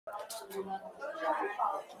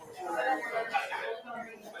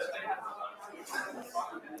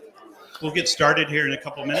We'll get started here in a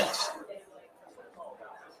couple minutes.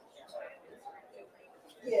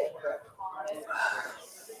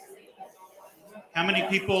 How many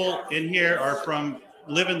people in here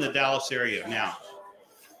live in the Dallas area now?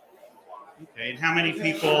 Okay, and how many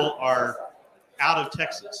people are out of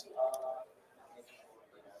Texas?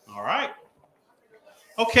 All right.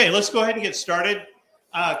 Okay, let's go ahead and get started.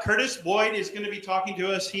 Curtis Boyd is going to be talking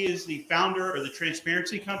to us. He is the founder of the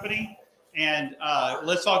Transparency Company. And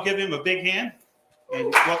let's all give him a big hand.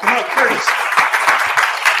 And welcome up, Curtis.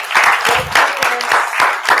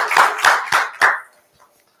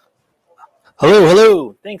 Hello,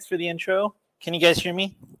 hello. Thanks for the intro. Can you guys hear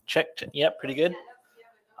me? Check. Yep, pretty good.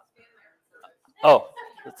 Oh,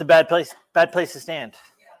 it's a bad place to stand.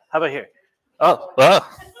 How about here? Oh.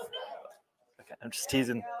 Okay, I'm just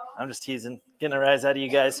teasing. Getting a rise out of you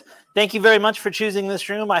guys. Thank you very much for choosing this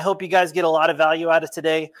room. I hope you guys get a lot of value out of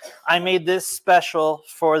today. I made this special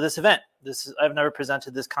for this event. I've never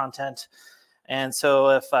presented this content. And so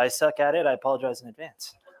if I suck at it, I apologize in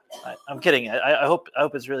advance. I'm kidding. I hope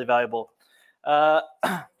it's really valuable.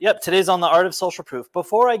 Yep, today's on the art of social proof.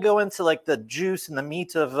 Before I go into like the juice and the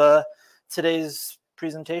meat of today's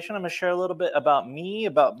presentation, I'm going to share a little bit about me,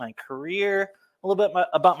 about my career, a little bit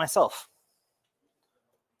about myself.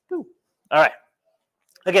 Ooh. All right.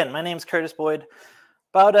 Again, my name's Curtis Boyd.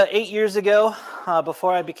 About 8 years ago,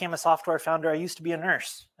 before I became a software founder, I used to be a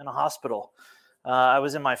nurse in a hospital. I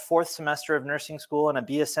was in my 4th semester of nursing school in a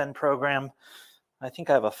BSN program. I think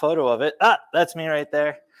I have a photo of it. That's me right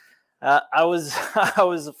there. I was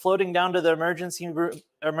floating down to the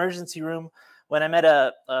emergency room when I met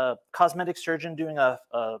a cosmetic surgeon doing a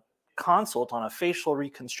consult on a facial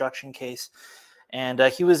reconstruction case, and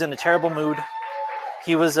he was in a terrible mood.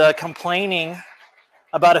 He was complaining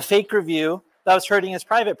about a fake review that was hurting his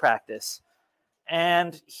private practice,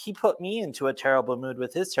 and he put me into a terrible mood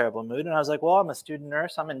with his terrible mood. And I was like, "Well, I'm a student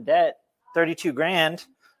nurse. I'm in debt, 32 grand.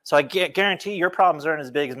 So I guarantee your problems aren't as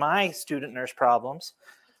big as my student nurse problems."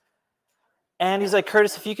 And he's like,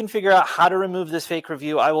 "Curtis, if you can figure out how to remove this fake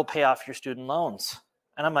review, I will pay off your student loans."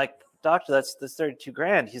 And I'm like, "Doctor, that's 32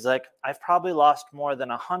 grand. He's like, "I've probably lost more than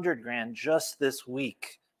 100 grand just this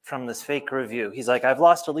week from this fake review." He's like, "I've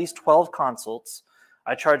lost at least 12 consults.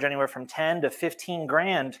 I charge anywhere from 10 to 15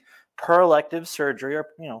 grand per elective surgery, or,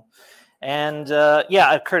 and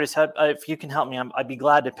yeah, Curtis, if you can help me, I'd be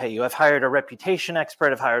glad to pay you. I've hired a reputation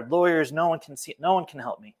expert. I've hired lawyers. No one can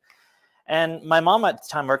help me." And my mom at the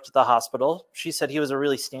time worked at the hospital. She said he was a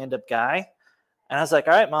really stand-up guy. And I was like,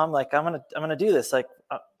 "All right, Mom, like I'm gonna do this. Like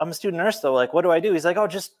I'm a student nurse though. Like, what do I do?" He's like, "Oh,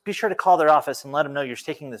 just be sure to call their office and let them know you're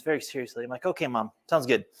taking this very seriously." I'm like, "Okay, Mom, sounds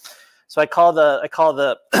good." So I call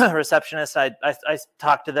the receptionist. I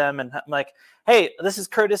talk to them, and I'm like, "Hey, this is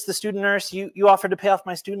Curtis, the student nurse. You offered to pay off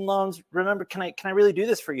my student loans. Remember, can I really do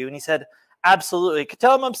this for you?" And he said, "Absolutely."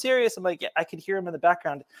 Tell him I'm serious. I'm like, yeah, I could hear him in the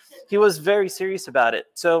background. He was very serious about it.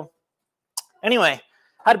 So anyway,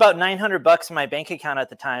 I had about $900 in my bank account at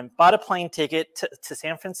the time, bought a plane ticket to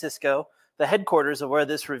San Francisco, the headquarters of where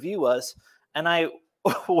this review was. And I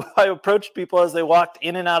approached people as they walked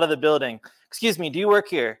in and out of the building. "Excuse me, do you work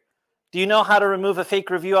here? Do you know how to remove a fake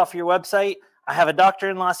review off your website? I have a doctor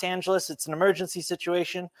in Los Angeles. It's an emergency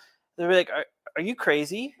situation." They were like, are you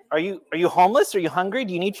crazy? Are you homeless? Are you hungry?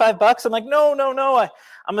 Do you need $5? I'm like, no.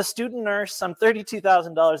 I'm a student nurse. I'm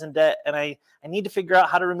 $32,000 in debt, and I need to figure out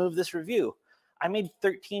how to remove this review. I made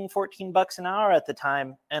 $13-14 an hour at the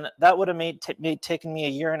time, and that would have taken me a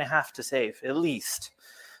year and a half to save, at least.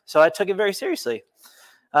 So I took it very seriously.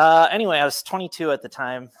 Anyway, I was 22 at the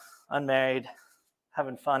time, unmarried,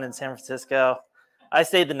 having fun in San Francisco. I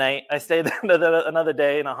stayed the night. I stayed another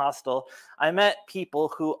day in a hostel. I met people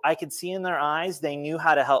who I could see in their eyes, they knew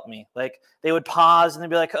how to help me. Like, they would pause and they'd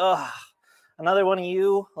be like, "Oh, another one of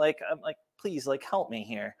you?" Like, I'm like, "Please, like, help me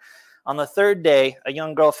here." On the 3rd day, a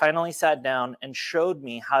young girl finally sat down and showed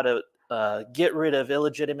me how to get rid of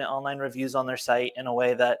illegitimate online reviews on their site in a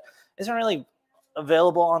way that isn't really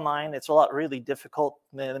available online. It's a lot really difficult.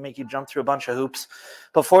 They make you jump through a bunch of hoops.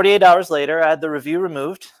 But 48 hours later, I had the review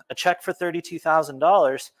removed, a check for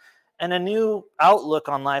 $32,000, and a new outlook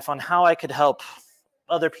on life on how I could help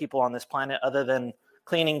other people on this planet other than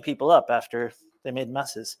cleaning people up after they made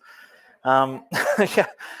messes.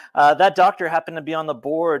 That doctor happened to be on the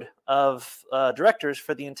board of directors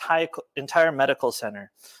for the entire medical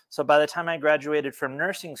center. So by the time I graduated from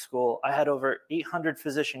nursing school, I had over 800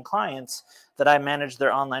 physician clients that I managed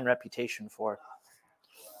their online reputation for.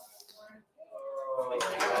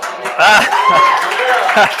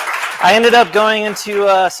 I ended up going into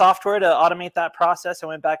software to automate that process. I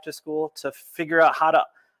went back to school to figure out how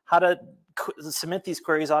to submit these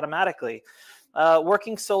queries automatically.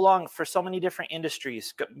 Working so long for so many different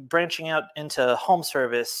industries, branching out into home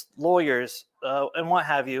service, lawyers, and what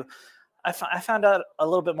have you, I found out a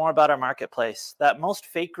little bit more about our marketplace, that most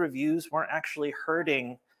fake reviews weren't actually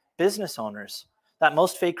hurting business owners, that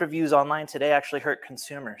most fake reviews online today actually hurt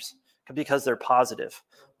consumers because they're positive.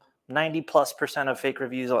 90+% of fake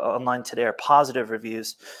reviews online today are positive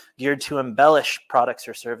reviews geared to embellish products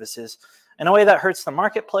or services in a way that hurts the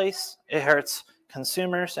marketplace, it hurts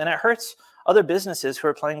consumers, and it hurts other businesses who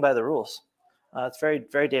are playing by the rules. It's very,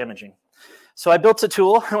 very damaging. So I built a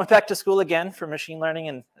tool. I went back to school again for machine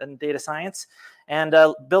learning and data science, and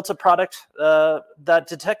built a product that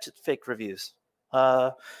detected fake reviews.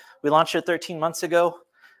 We launched it 13 months ago.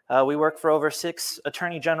 We work for over 6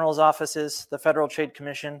 attorney general's offices, the Federal Trade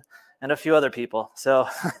Commission, and a few other people. So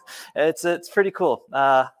it's pretty cool.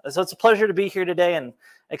 So it's a pleasure to be here today and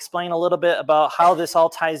explain a little bit about how this all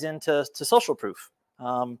ties into social proof.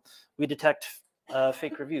 We detect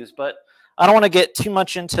fake reviews, but I don't want to get too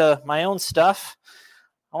much into my own stuff.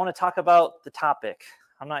 I want to talk about the topic.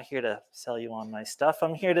 I'm not here to sell you on my stuff.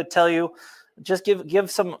 I'm here to tell you, just give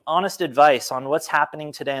some honest advice on what's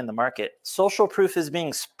happening today in the market. Social proof is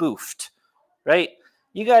being spoofed, right?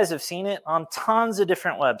 You guys have seen it on tons of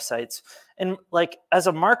different websites. And like, as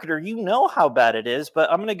a marketer, you know how bad it is,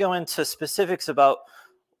 but I'm going to go into specifics about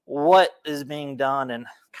what is being done and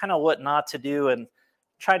kind of what not to do, and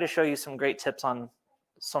try to show you some great tips on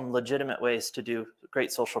some legitimate ways to do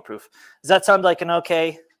great social proof. Does that sound like an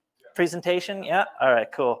okay presentation? Yeah? All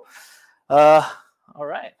right, cool. All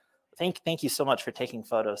right. Thank you so much for taking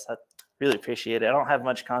photos. I really appreciate it. I don't have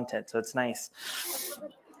much content, so it's nice.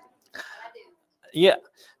 Yeah.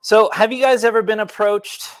 So have you guys ever been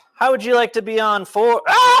approached? How would you like to be on Forbes?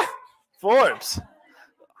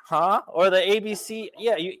 Huh? Or the ABC?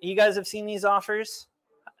 Yeah, you guys have seen these offers,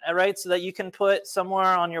 right? So that you can put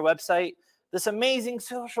somewhere on your website this amazing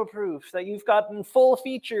social proof that you've gotten full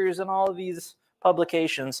features in all of these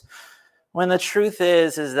publications. When the truth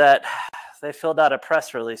is that they filled out a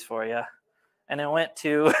press release for you, and it went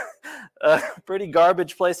to a pretty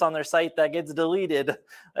garbage place on their site that gets deleted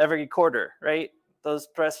every quarter, right? Those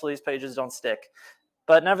press release pages don't stick.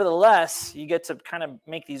 But nevertheless, you get to kind of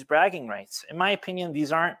make these bragging rights. In my opinion,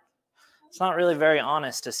 it's not really very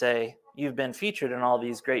honest to say you've been featured in all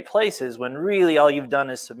these great places when really all you've done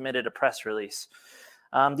is submitted a press release.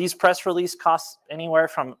 These press releases cost anywhere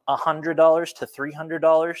from $100 to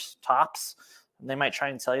 $300 tops. They might try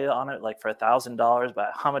and sell you on it like for $1,000,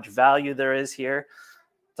 but how much value there is here.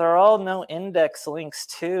 There are all no index links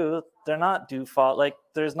too. They're not default. Like,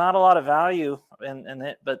 there's not a lot of value in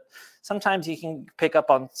it, but sometimes you can pick up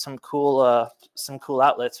on some cool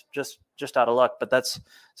outlets just out of luck. But it's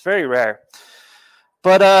very rare.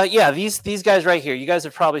 But yeah, these guys right here, you guys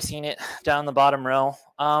have probably seen it down the bottom row.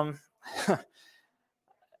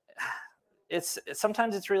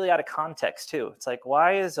 Sometimes it's really out of context too. It's like,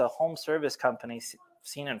 why is a home service company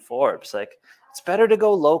seen in Forbes? Like, it's better to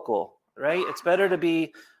go local, right? It's better to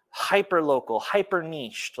be hyper local, hyper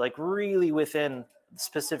niched, like really within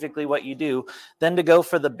specifically what you do, than to go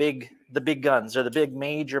for the big guns or the big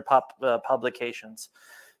major publications.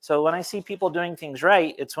 So when I see people doing things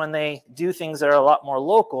right, it's when they do things that are a lot more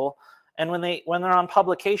local, and when they're on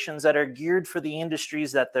publications that are geared for the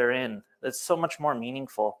industries that they're in. That's so much more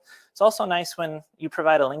meaningful. It's also nice when you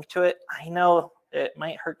provide a link to it. I know it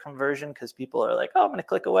might hurt conversion because people are like, oh, I'm going to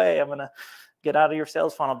click away. I'm going to get out of your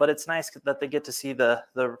sales funnel. But it's nice that they get to see that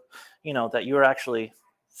you were actually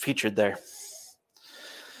featured there.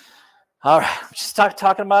 All right, just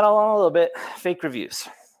talking about it a little bit. Fake reviews,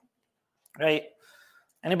 right?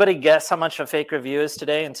 Anybody guess how much a fake review is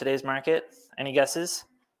today in today's market? Any guesses?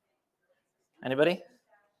 Anybody?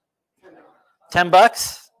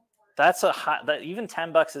 $10? That's a high. Even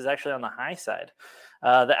 $10 is actually on the high side.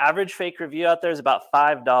 The average fake review out there is about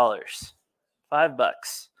 $5.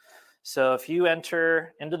 $5. So if you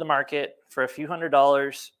enter into the market for a few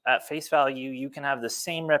 $100s at face value, you can have the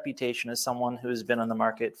same reputation as someone who has been on the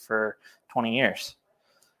market for 20 years.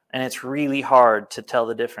 And it's really hard to tell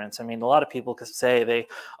the difference. I mean, a lot of people could say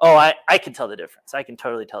I can tell the difference. I can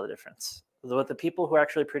totally tell the difference. With the people who are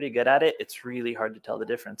actually pretty good at it, it's really hard to tell the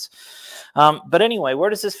difference. But anyway, where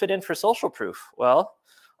does this fit in for social proof? Well,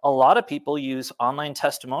 a lot of people use online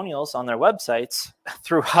testimonials on their websites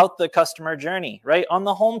throughout the customer journey, right? On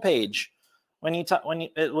the homepage.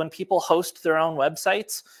 When people host their own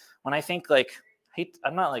websites, when I think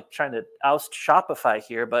I'm not like trying to oust Shopify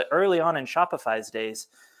here, but early on in Shopify's days,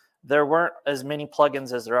 there weren't as many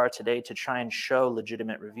plugins as there are today to try and show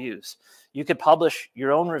legitimate reviews. You could publish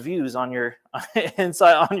your own reviews on your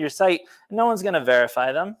inside on your site. No one's going to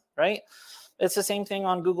verify them, right? It's the same thing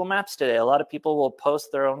on Google Maps today. A lot of people will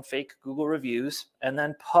post their own fake Google reviews and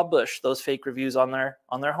then publish those fake reviews on their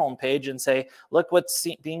homepage and say, look what's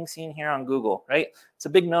being seen here on Google, right? It's a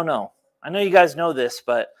big no-no. I know you guys know this,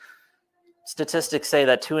 but statistics say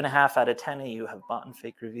that 2.5 out of 10 of you have bought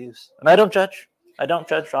fake reviews. And I don't judge. I don't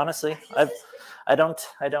judge, honestly. I don't.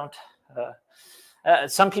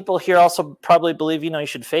 Some people here also probably believe, you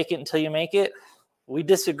should fake it until you make it. We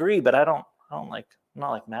disagree, but I'm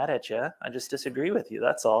not mad at you. I just disagree with you.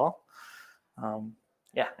 That's all.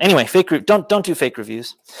 Yeah. Anyway, don't do fake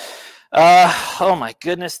reviews. Oh my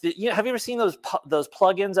goodness. Have you ever seen those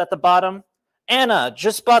plugins at the bottom? Anna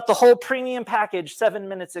just bought the whole premium package 7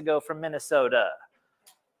 minutes ago from Minnesota.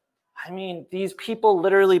 I mean, these people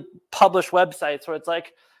literally publish websites where it's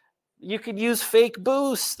like, you could use fake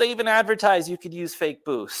boosts. They even advertise you could use fake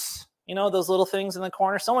boosts. Those little things in the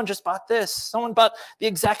corner. Someone just bought this. Someone bought the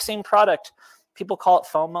exact same product. People call it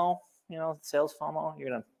FOMO, sales FOMO.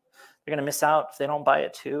 You're gonna miss out if they don't buy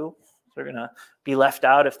it too. They're gonna be left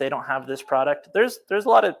out if they don't have this product. There's a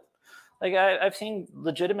lot of, like, I've seen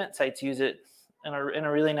legitimate sites use it in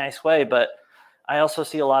a really nice way, but I also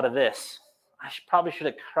see a lot of this. I probably should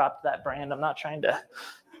have cropped that brand. I'm not trying to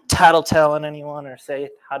tattletale on anyone or say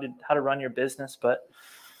how to run your business, but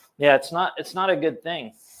yeah, it's not a good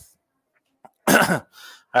thing.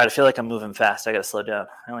 All right, I feel like I'm moving fast. I got to slow down.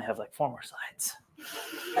 I only have like 4 more slides.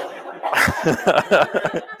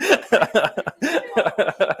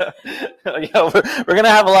 Yeah, we're gonna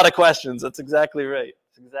have a lot of questions. That's exactly right.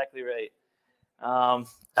 All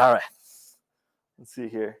right. Let's see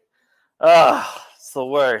here. Oh, it's the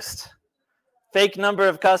worst. Fake number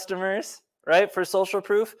of customers, right? For social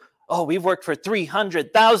proof. Oh, we've worked for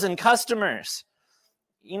 300,000 customers.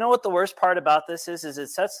 You know what the worst part about this is it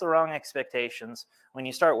sets the wrong expectations when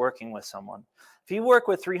you start working with someone. If you work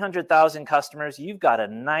with 300,000 customers, you've got a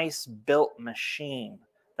nice built machine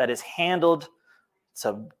that is handled.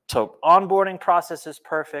 So onboarding process is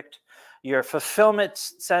perfect. Your fulfillment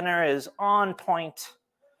center is on point.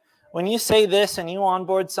 When you say this and you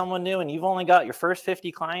onboard someone new and you've only got your first 50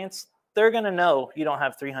 clients, they're going to know you don't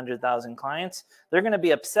have 300,000 clients. They're going to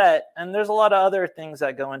be upset. And there's a lot of other things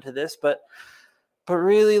that go into this, but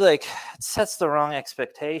really, like, it sets the wrong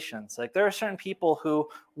expectations. Like, there are certain people who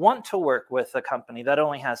want to work with a company that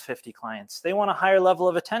only has 50 clients. They want a higher level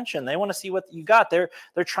of attention. They want to see what you got. They're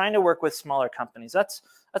trying to work with smaller companies. That's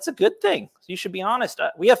a good thing. You should be honest.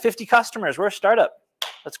 We have 50 customers. We're a startup.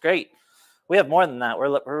 That's great. We have more than that.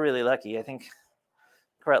 We're really lucky. I think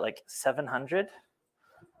we're at like 700. And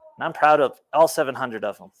I'm proud of all 700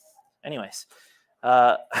 of them. Anyways,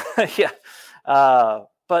 yeah.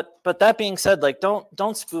 But that being said, like,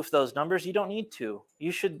 don't spoof those numbers. You don't need to.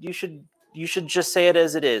 You should just say it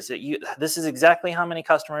as it is. This is exactly how many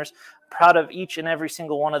customers. Proud of each and every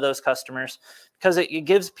single one of those customers, because it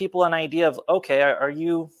gives people an idea of, okay, are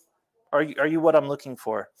you what I'm looking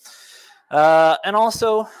for? And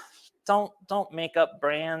also, don't make up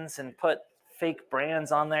brands and put fake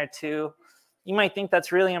brands on there too. You might think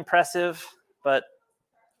that's really impressive, but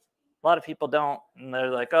a lot of people don't, and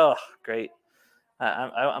they're like, oh, great.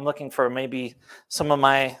 I'm looking for maybe some of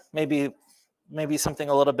my maybe something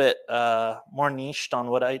a little bit more niched on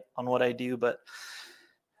what I do, but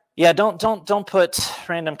yeah, don't put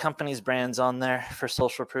random companies' brands on there for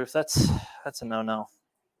social proof. That's a no.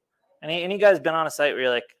 Any guys been on a site where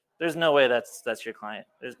you're like, there's no way that's your client.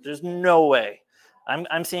 There's no way.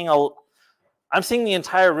 I'm seeing the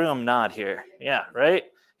entire room nod here. Yeah, right.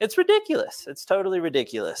 It's ridiculous. It's totally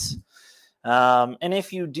ridiculous. And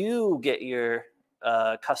if you do get your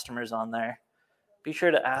customers on there, be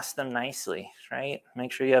sure to ask them nicely, right?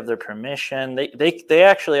 Make sure you have their permission. They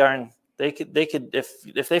actually are. They could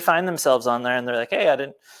if they find themselves on there and they're like, hey, I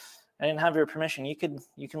didn't have your permission. You can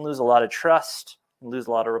lose a lot of trust, lose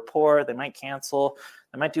a lot of rapport. They might cancel.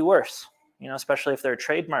 They might do worse. Especially if they're a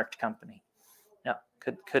trademarked company. Yeah,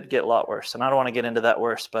 could get a lot worse. And I don't want to get into that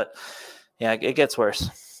worse, but yeah, it gets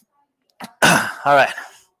worse. All right,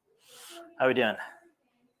 how are we doing?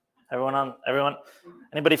 Everyone?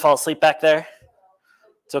 Anybody fall asleep back there?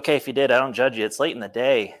 It's okay if you did. I don't judge you. It's late in the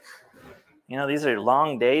day. These are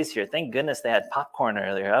long days here. Thank goodness they had popcorn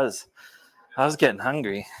earlier. I was getting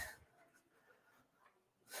hungry.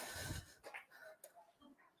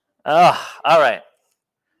 Oh, all right.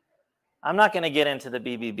 I'm not going to get into the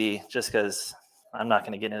BBB just because I'm not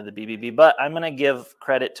going to get into the BBB, but I'm going to give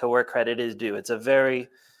credit to where credit is due. It's a very,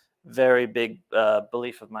 very big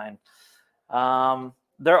belief of mine.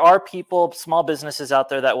 there are people, small businesses out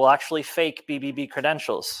there that will actually fake BBB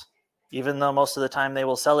credentials, even though most of the time they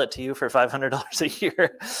will sell it to you for $500 a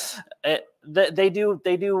year.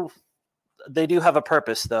 They do have a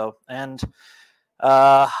purpose, though. And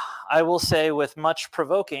I will say, with much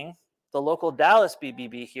provoking, the local Dallas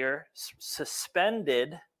BBB here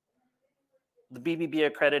suspended the BBB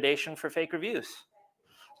accreditation for fake reviews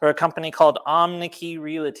for a company called Omnikey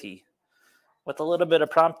Realty, with a little bit of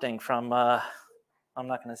prompting from, I'm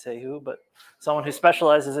not going to say who, but someone who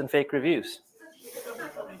specializes in fake reviews.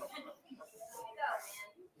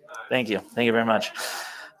 Thank you. Thank you very much.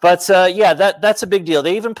 But yeah, that's a big deal.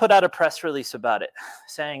 They even put out a press release about it,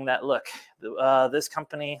 saying that, look, this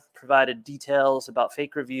company provided details about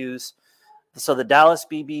fake reviews. So the Dallas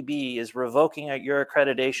BBB is revoking your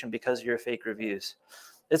accreditation because of your fake reviews.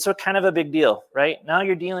 It's a kind of a big deal, right? Now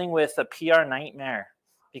you're dealing with a PR nightmare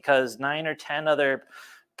because 9 or 10 other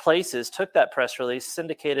places took that press release,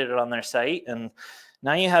 syndicated it on their site, and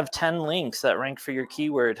now you have 10 links that rank for your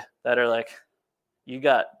keyword that are like, you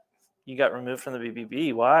got removed from the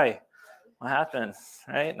BBB. Why? What happened?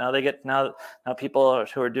 Right? Now now people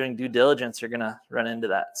who are doing due diligence are gonna run into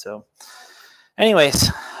that. So anyways,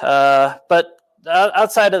 but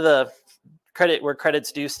outside of the credit where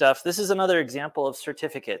credits do stuff, this is another example of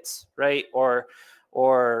certificates, right? Or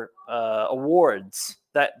awards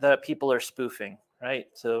that people are spoofing, right?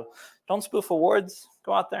 So don't spoof awards.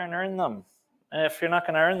 Go out there and earn them. And if you're not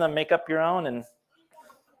going to earn them, make up your own and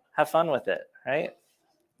have fun with it, right?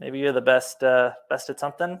 Maybe you're the best at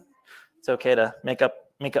something. It's okay to make up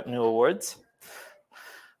new awards.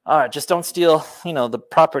 All right, just don't steal, the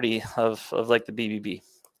property of like the BBB.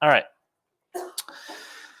 All right.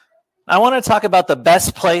 I want to talk about the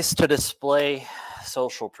best place to display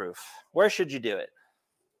social proof. Where should you do it?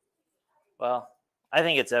 Well, I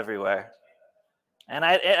think it's everywhere. And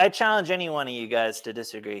I challenge any one of you guys to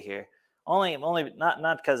disagree here. Only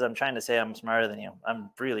not because I'm trying to say I'm smarter than you. I'm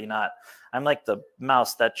really not. I'm like the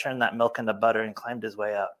mouse that churned that milk into butter and climbed his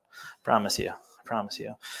way out. Promise you.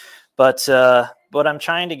 But what I'm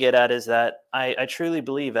trying to get at is that I truly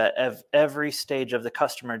believe at every stage of the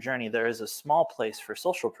customer journey, there is a small place for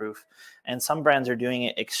social proof, and some brands are doing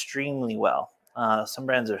it extremely well. Some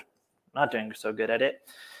brands are not doing so good at it.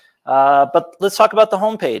 But let's talk about the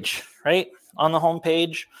homepage, right? On the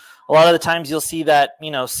homepage, a lot of the times you'll see that,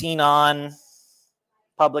 seen on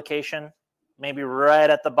publication, maybe right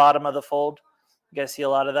at the bottom of the fold. You guys see a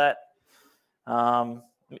lot of that.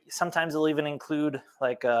 Sometimes they'll even include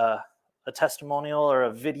like a testimonial or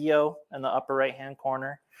a video in the upper right-hand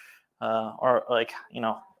corner. Or like,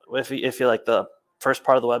 if you like the first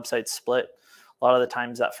part of the website split, a lot of the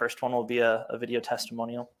times that first one will be a video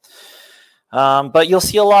testimonial. But you'll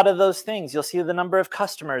see a lot of those things. You'll see the number of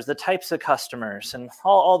customers, the types of customers, and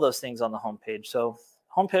all those things on the homepage. So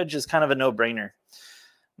homepage is kind of a no-brainer.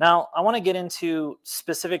 Now, I want to get into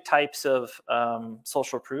specific types of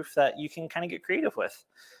social proof that you can kind of get creative with.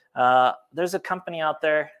 There's a company out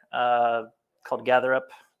there called GatherUp.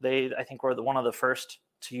 They, I think, were one of the first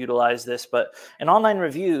to utilize this. But in online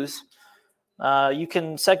reviews, you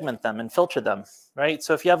can segment them and filter them, right?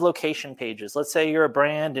 So if you have location pages, let's say you're a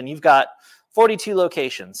brand and you've got 42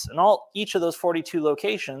 locations, and each of those 42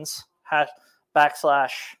 locations have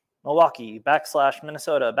 /Milwaukee,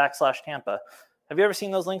 /Minnesota, /Tampa. Have you ever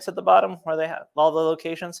seen those links at the bottom where they have all the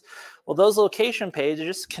locations? Well, those location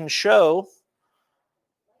pages can show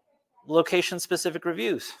location-specific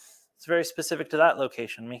reviews. It's very specific to that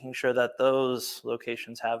location, making sure that those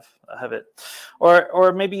locations have it.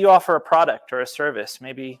 Or maybe you offer a product or a service.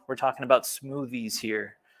 Maybe we're talking about smoothies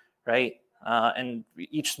here, right? And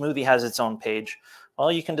each smoothie has its own page.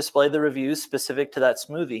 Well, you can display the reviews specific to that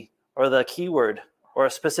smoothie or the keyword or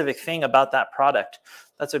a specific thing about that product.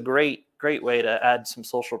 That's a great way to add some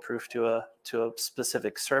social proof to a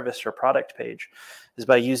specific service or product page, is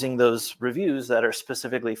by using those reviews that are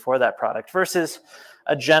specifically for that product versus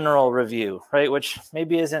a general review, right? Which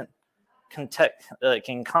maybe isn't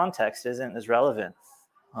in context isn't as relevant.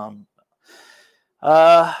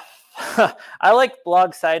 I like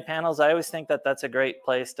blog side panels. I always think that that's a great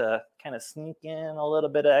place to kind of sneak in a little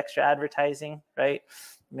bit of extra advertising, right?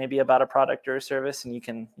 Maybe about a product or a service, and you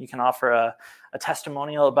can offer a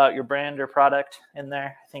testimonial about your brand or product in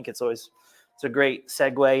there. I think it's a great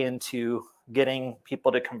segue into getting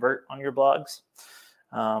people to convert on your blogs.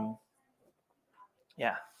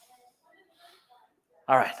 Yeah.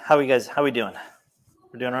 All right. How we doing?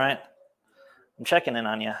 We're doing all right? I'm checking in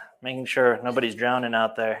on you, making sure nobody's drowning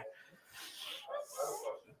out there.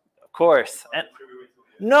 Of course. And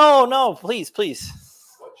no, please. What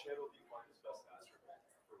channel do you find is best to ask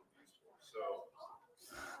for reviews for? So,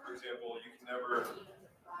 for example, you can never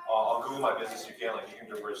on Google My Business, you can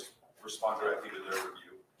respond directly to their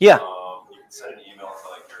review. Yeah. You can send an email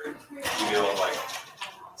to your email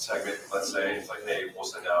segment, let's say. It's like, hey, we'll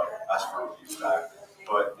send out, ask for a review back.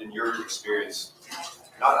 But in your experience,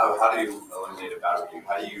 how do you eliminate a bad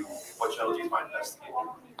review? What channel do you find best to get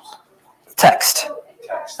your reviews? Text.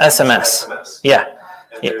 SMS. Yeah.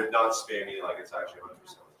 And they're not spammy, like it's actually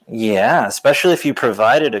 100%. Yeah, especially if you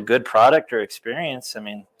provided a good product or experience. I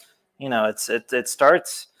mean, it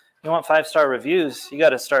starts. You want 5-star reviews, you got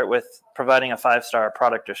to start with providing a 5-star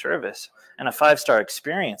product or service and a 5-star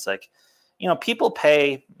experience. People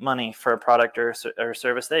pay money for a product or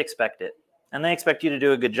service. They expect it, and they expect you to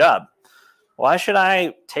do a good job. Why should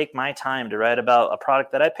I take my time to write about a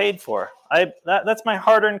product that I paid for? That's my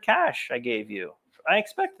hard-earned cash I gave you. I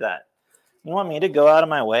expect that. You want me to go out of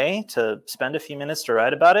my way to spend a few minutes to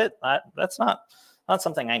write about it? That's not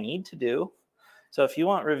something I need to do. So if you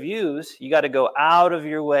want reviews, you got to go out of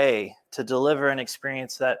your way to deliver an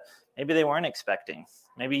experience that maybe they weren't expecting.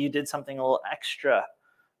 Maybe you did something a little extra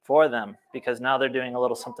for them because now they're doing a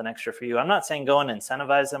little something extra for you. I'm not saying go and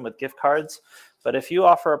incentivize them with gift cards, but if you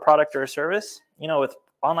offer a product or a service, with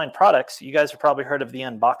online products, you guys have probably heard of the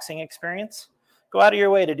unboxing experience. Go out of your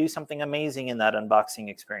way to do something amazing in that unboxing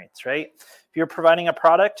experience, right? If you're providing a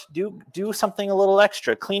product, do something a little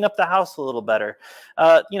extra. Clean up the house a little better.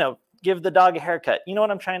 Give the dog a haircut. You know what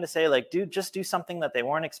I'm trying to say? Just do something that they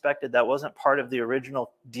weren't expected, that wasn't part of the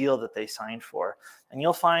original deal that they signed for. And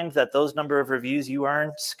you'll find that those number of reviews you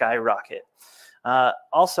earn skyrocket.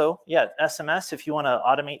 Also, SMS, if you want to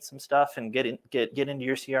automate some stuff and get into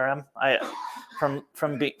your CRM.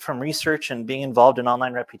 From research and being involved in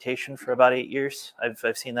online reputation for about 8 years,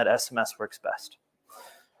 I've seen that SMS works best.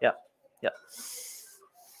 Yeah.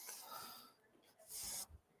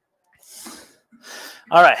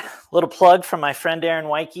 All right, little plug from my friend Aaron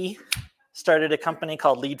Weike. Started a company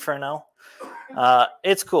called Leadferno.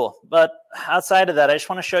 It's cool, but outside of that, I just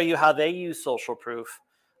want to show you how they use social proof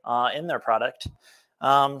in their product.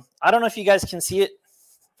 I don't know if you guys can see it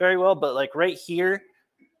very well, but right here,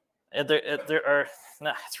 there are.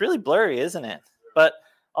 It's really blurry, isn't it? But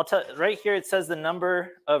I'll tell you, right here it says the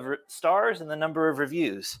number of stars and the number of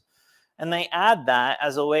reviews, and they add that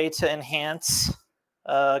as a way to enhance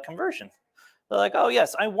conversion. They're like, oh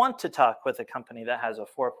yes, I want to talk with a company that has a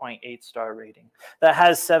 4.8 star rating, that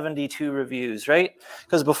has 72 reviews, right?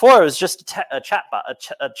 Because before it was just a chat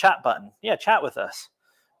button. Yeah, chat with us.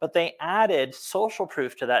 But they added social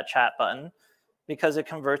proof to that chat button because it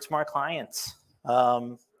converts more clients.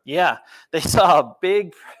 They saw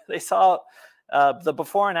the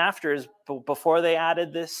before and afters before they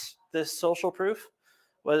added this social proof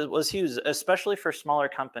was huge, especially for smaller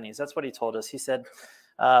companies. That's what he told us. He said,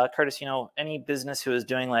 Curtis, any business who is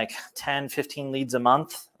doing 10, 15 leads a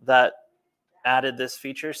month that added this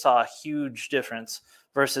feature saw a huge difference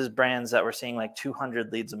versus brands that were seeing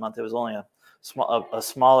 200 leads a month. It was only a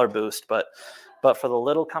smaller boost, but for the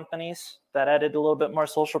little companies that added a little bit more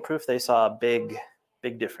social proof, they saw a big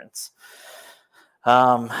difference.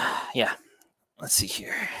 Let's see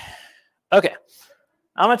here. Okay,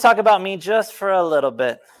 I'm going to talk about me just for a little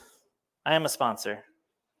bit. I am a sponsor.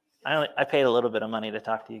 I paid a little bit of money to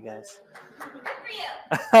talk to you guys.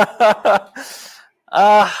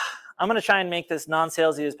 I'm going to try and make this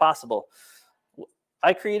non-salesy as possible.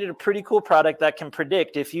 I created a pretty cool product that can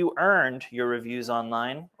predict if you earned your reviews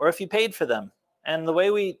online or if you paid for them. And the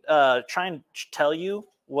way we try and tell you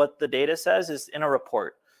what the data says is in a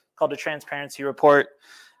report called a transparency report.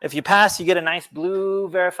 If you pass, you get a nice blue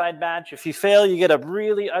verified badge. If you fail, you get a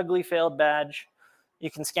really ugly failed badge. You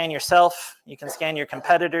can scan yourself. You can scan your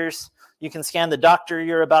competitors. You can scan the doctor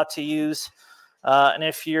you're about to use. And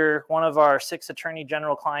if you're one of our 6 attorney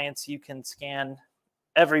general clients, you can scan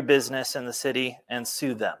every business in the city and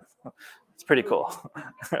sue them. It's pretty cool,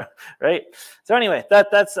 right? So anyway,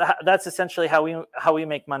 that's essentially how we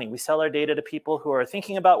make money. We sell our data to people who are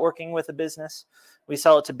thinking about working with a business. We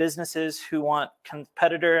sell it to businesses who want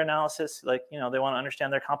competitor analysis, they want to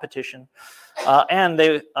understand their competition. And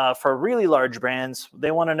they, for really large brands,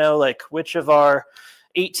 they want to know which of our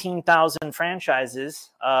 18,000 franchises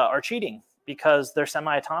are cheating because they're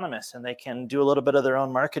semi-autonomous and they can do a little bit of their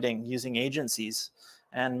own marketing using agencies.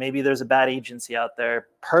 And maybe there's a bad agency out there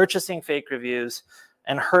purchasing fake reviews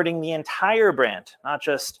and hurting the entire brand, not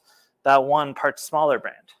just that one part smaller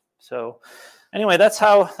brand. So anyway, that's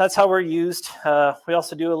how we're used. We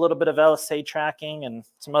also do a little bit of LSA tracking and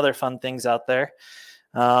some other fun things out there.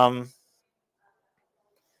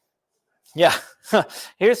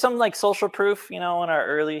 Here's some social proof, in our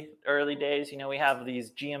early days. We have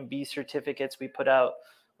these GMB certificates we put out.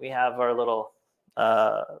 We have our little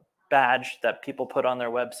badge that people put on their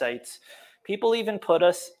websites. People even put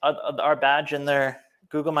our badge in their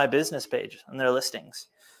Google My Business page and their listings.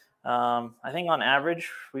 I think on average,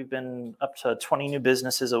 we've been up to 20 new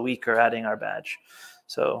businesses a week are adding our badge.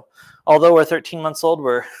 So although we're 13 months old,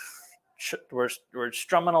 we're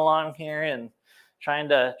strumming along here and trying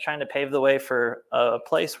to pave the way for a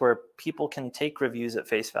place where people can take reviews at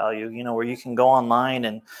face value, you know, where you can go online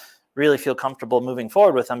and really feel comfortable moving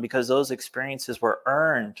forward with them, because those experiences were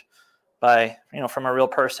earned by, you know, from a real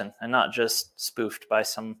person and not just spoofed by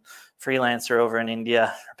some freelancer over in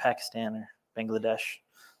India or Pakistan or Bangladesh.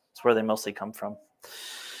 That's where they mostly come from.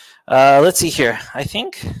 Let's see here. I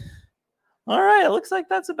think, all right, it looks like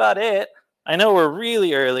that's about it. I know we're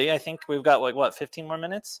really early. I think we've got, like, what, 15 more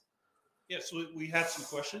minutes? Yes, we had some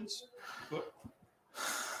questions. So,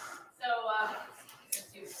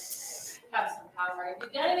 since you have some power, have you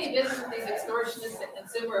done any business with these extortionists at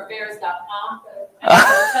consumeraffairs.com?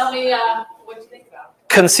 Tell me what you think about it.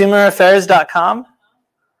 Consumeraffairs.com?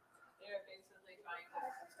 They're basically trying to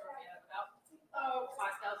extort me about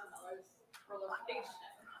 $5,000 per location.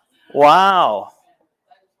 Wow.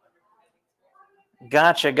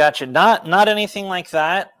 Gotcha. Not anything like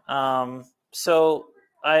that. So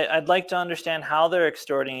I'd like to understand how they're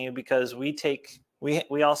extorting you, because we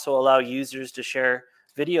also allow users to share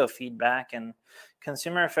video feedback, and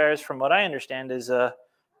Consumer Affairs, from what I understand, is a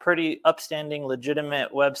pretty upstanding,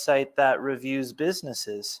 legitimate website that reviews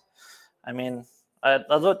businesses. I mean, I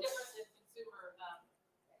look.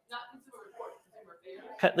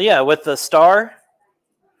 Yeah, with the star.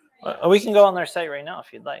 We can go on their site right now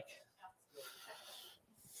if you'd like.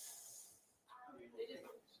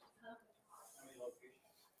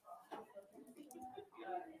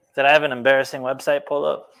 Did I have an embarrassing website pull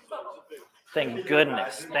up? Thank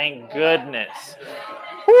goodness. Thank goodness.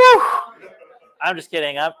 Woo! I'm just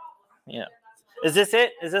kidding. Yeah. Is this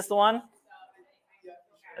it? Is this the one?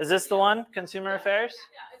 Is this the one? Consumer Affairs?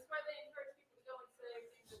 Yeah, it's where they encourage people to go and say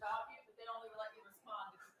things about you, but they only let you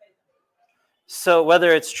respond if you pay them. So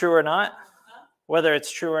whether it's true or not? Whether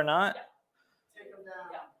it's true or not?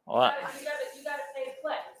 What? You got to pay to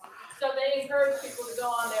play. So they encourage people to go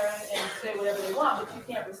on there and say whatever they want, but you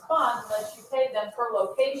can't respond unless you pay them per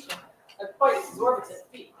location a quite exorbitant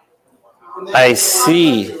fee. I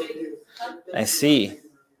see. I see.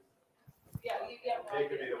 Yeah, you get right. I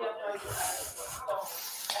was just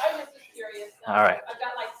curious. All right. I've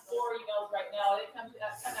got like 4 emails right now. It comes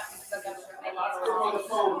because I've got on the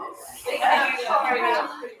phone. They have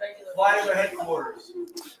pretty regular. Fly to headquarters.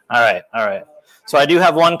 All right. So I do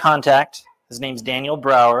have one contact. His name's Daniel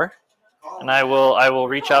Brower, and I will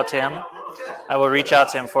reach out to him. I will reach out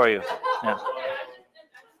to him for you. Yeah.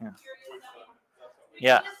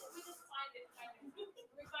 Yeah.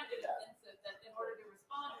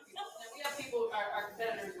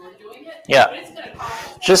 Yeah.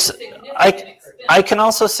 Just I can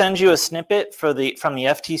also send you a snippet from the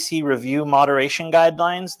FTC review moderation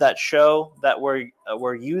guidelines that show that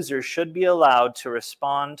where users should be allowed to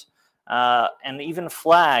respond and even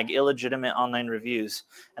flag illegitimate online reviews.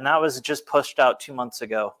 And that was just pushed out 2 months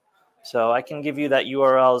ago. So I can give you that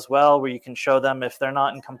URL as well, where you can show them if they're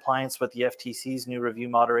not in compliance with the FTC's new review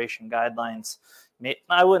moderation guidelines.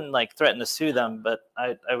 I wouldn't threaten to sue them, but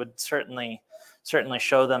I would certainly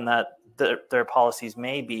show them that their policies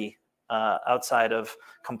may be outside of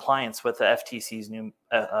compliance with the FTC's new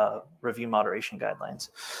review moderation guidelines.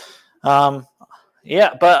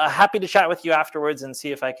 Yeah, but happy to chat with you afterwards and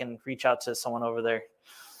see if I can reach out to someone over there.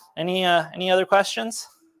 Any other questions?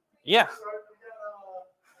 Yeah.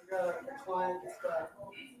 I got a client that's got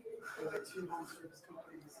like 2 home service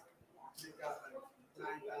companies. They got like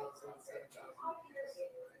 9,000, 7,000.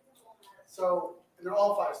 So, and they're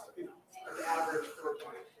all 5 stars, like the average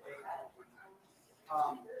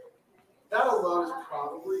 4.8. That alone is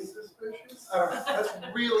probably suspicious. I don't know. That's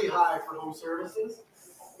really high for home services.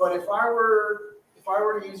 But if I were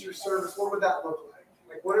to use your service, what would that look like?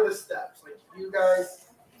 Like, what are the steps? Like, you guys.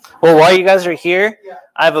 Well, while you guys are here, Yeah.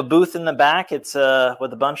 I have a booth in the back. It's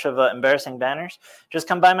with a bunch of embarrassing banners. Just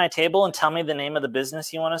come by my table and tell me the name of the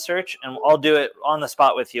business you want to search, and I'll do it on the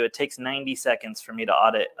spot with you. It takes 90 seconds for me to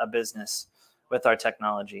audit a business with our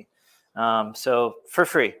technology. So for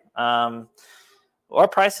free. Our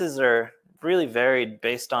prices are really varied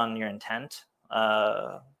based on your intent.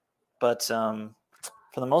 But for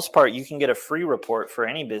the most part, you can get a free report for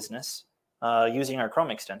any business using our Chrome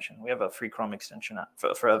extension. We have a free Chrome extension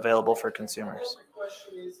for available for consumers. My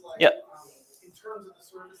question is, like, Yeah. In terms of the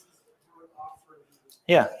services that you would offer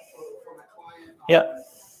Yeah. for my client, Yeah.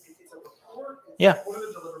 it's a report. Yeah. What are the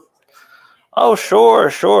deliverables? Oh, sure.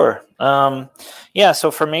 Yeah, so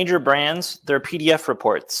for major brands, they're PDF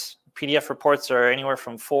reports. PDF reports are anywhere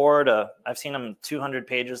from 4 to, I've seen them 200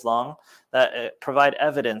 pages long, that provide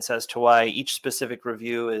evidence as to why each specific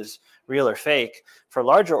review is real or fake. For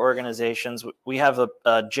larger organizations, we have a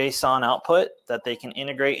JSON output that they can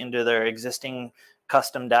integrate into their existing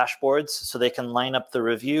custom dashboards, so they can line up the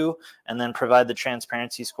review and then provide the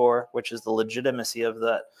transparency score, which is the legitimacy of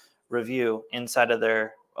that review inside of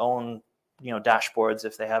their own dashboards,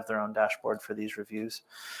 if they have their own dashboard for these reviews.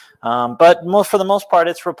 But for the most part,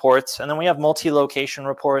 it's reports. And then we have multi-location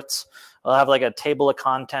reports. We'll have like a table of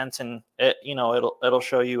contents, and it'll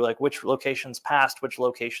show you like which locations passed, which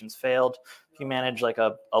locations failed. If you manage like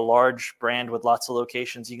a large brand with lots of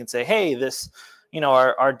locations, you can say, hey, this,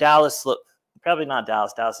 our Dallas, probably not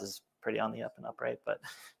Dallas. Dallas is pretty on the up and up, right? But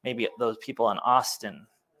maybe those people in Austin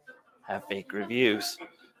have fake reviews.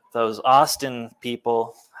 Those Austin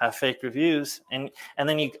people have fake reviews, and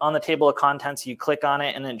then you, on the table of contents, you click on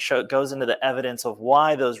it, and it goes into the evidence of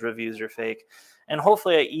why those reviews are fake, and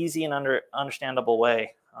hopefully an easy and understandable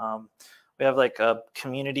way. We have like a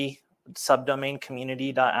community subdomain,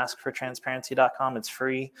 community.askfortransparency.com. It's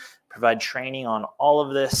free. Provide training on all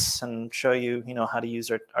of this and show you, how to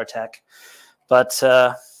use our tech. But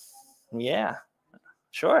yeah,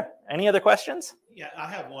 sure. Any other questions? Yeah,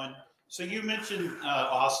 I have one. So you mentioned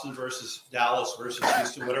Austin versus Dallas versus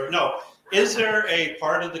Houston, whatever. No, is there a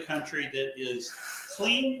part of the country that is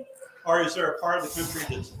clean, or is there a part of the country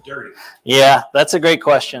that's dirty? Yeah, that's a great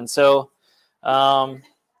question. So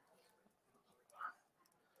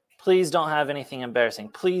please don't have anything embarrassing.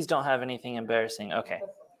 Please don't have anything embarrassing. Okay,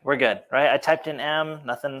 we're good, right? I typed in M,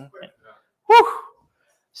 nothing. Whew.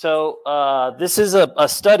 So this is a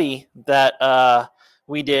study that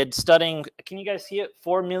we did studying, can you guys see it?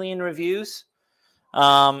 4 million reviews.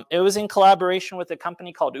 It was in collaboration with a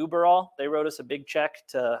company called Uberall. They wrote us a big check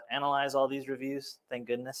to analyze all these reviews. Thank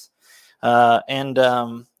goodness.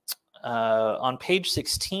 On page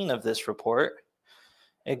 16 of this report,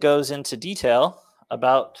 it goes into detail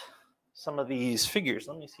about some of these figures.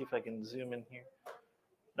 Let me see if I can zoom in here.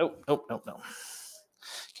 Nope.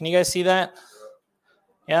 Can you guys see that?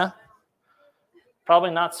 Yeah?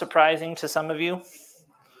 Probably not surprising to some of you.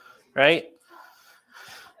 Right?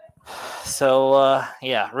 So,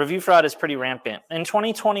 yeah, review fraud is pretty rampant. In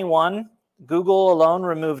 2021, Google alone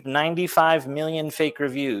removed 95 million fake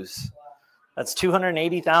reviews. That's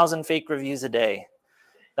 280,000 fake reviews a day.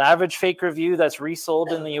 The average fake review that's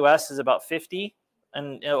resold in the US is about 50,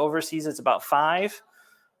 and overseas it's about 5.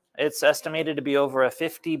 It's estimated to be over a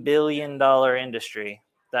 $50 billion industry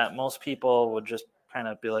that most people would just kind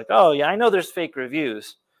of be like, oh, yeah, I know there's fake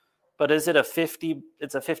reviews. But is it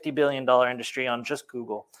it's a $50 billion industry on just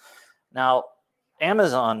Google. Now,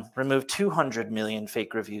 Amazon removed 200 million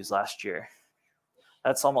fake reviews last year.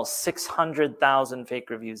 That's almost 600,000 fake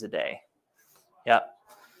reviews a day. Yeah.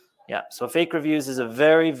 So fake reviews is a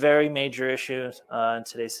very, very major issue in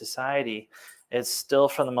today's society. It's still,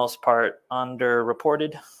 for the most part,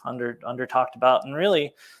 underreported, under talked about, and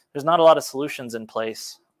really, there's not a lot of solutions in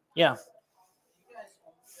place. Yeah.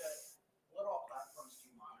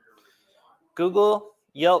 Google,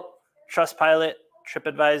 Yelp, Trustpilot,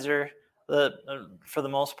 TripAdvisor, for the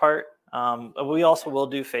most part. We also will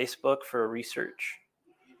do Facebook for research.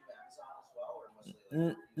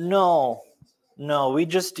 No, we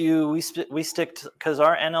just do, we stick to, because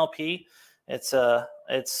our NLP, it's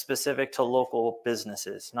specific to local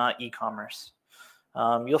businesses, not e-commerce.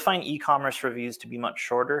 You'll find e-commerce reviews to be much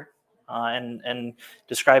shorter and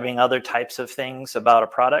describing other types of things about a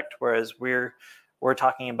product, whereas we're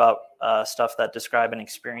talking about stuff that describe an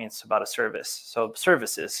experience about a service. So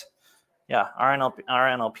services, yeah, our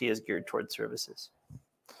NLP is geared towards services.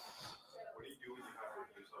 What do you do when you have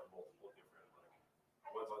reviews on multiple different,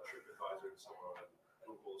 like one's on TripAdvisor and somewhere on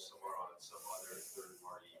Google, somewhere on some other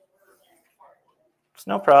third-party review platform? It's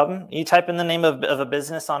no problem. You type in the name of a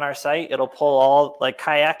business on our site, it'll pull all, like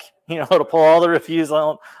Kayak, it'll pull all the reviews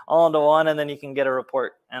all into one, and then you can get a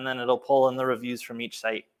report, and then it'll pull in the reviews from each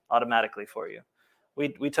site automatically for you.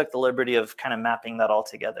 We took the liberty of kind of mapping that all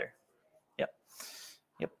together. Yep.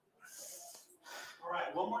 All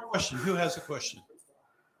right, one more question. Who has a question?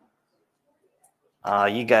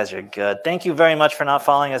 You guys are good. Thank you very much for not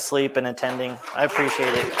falling asleep and attending. I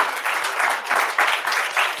appreciate it.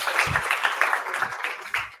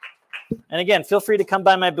 And again, feel free to come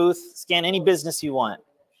by my booth, scan any business you want.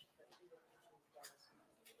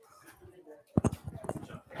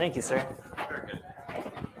 Thank you, sir. Very good.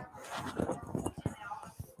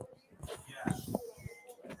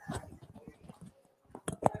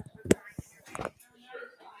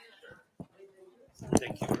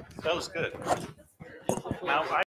 Thank you. That was good. Now,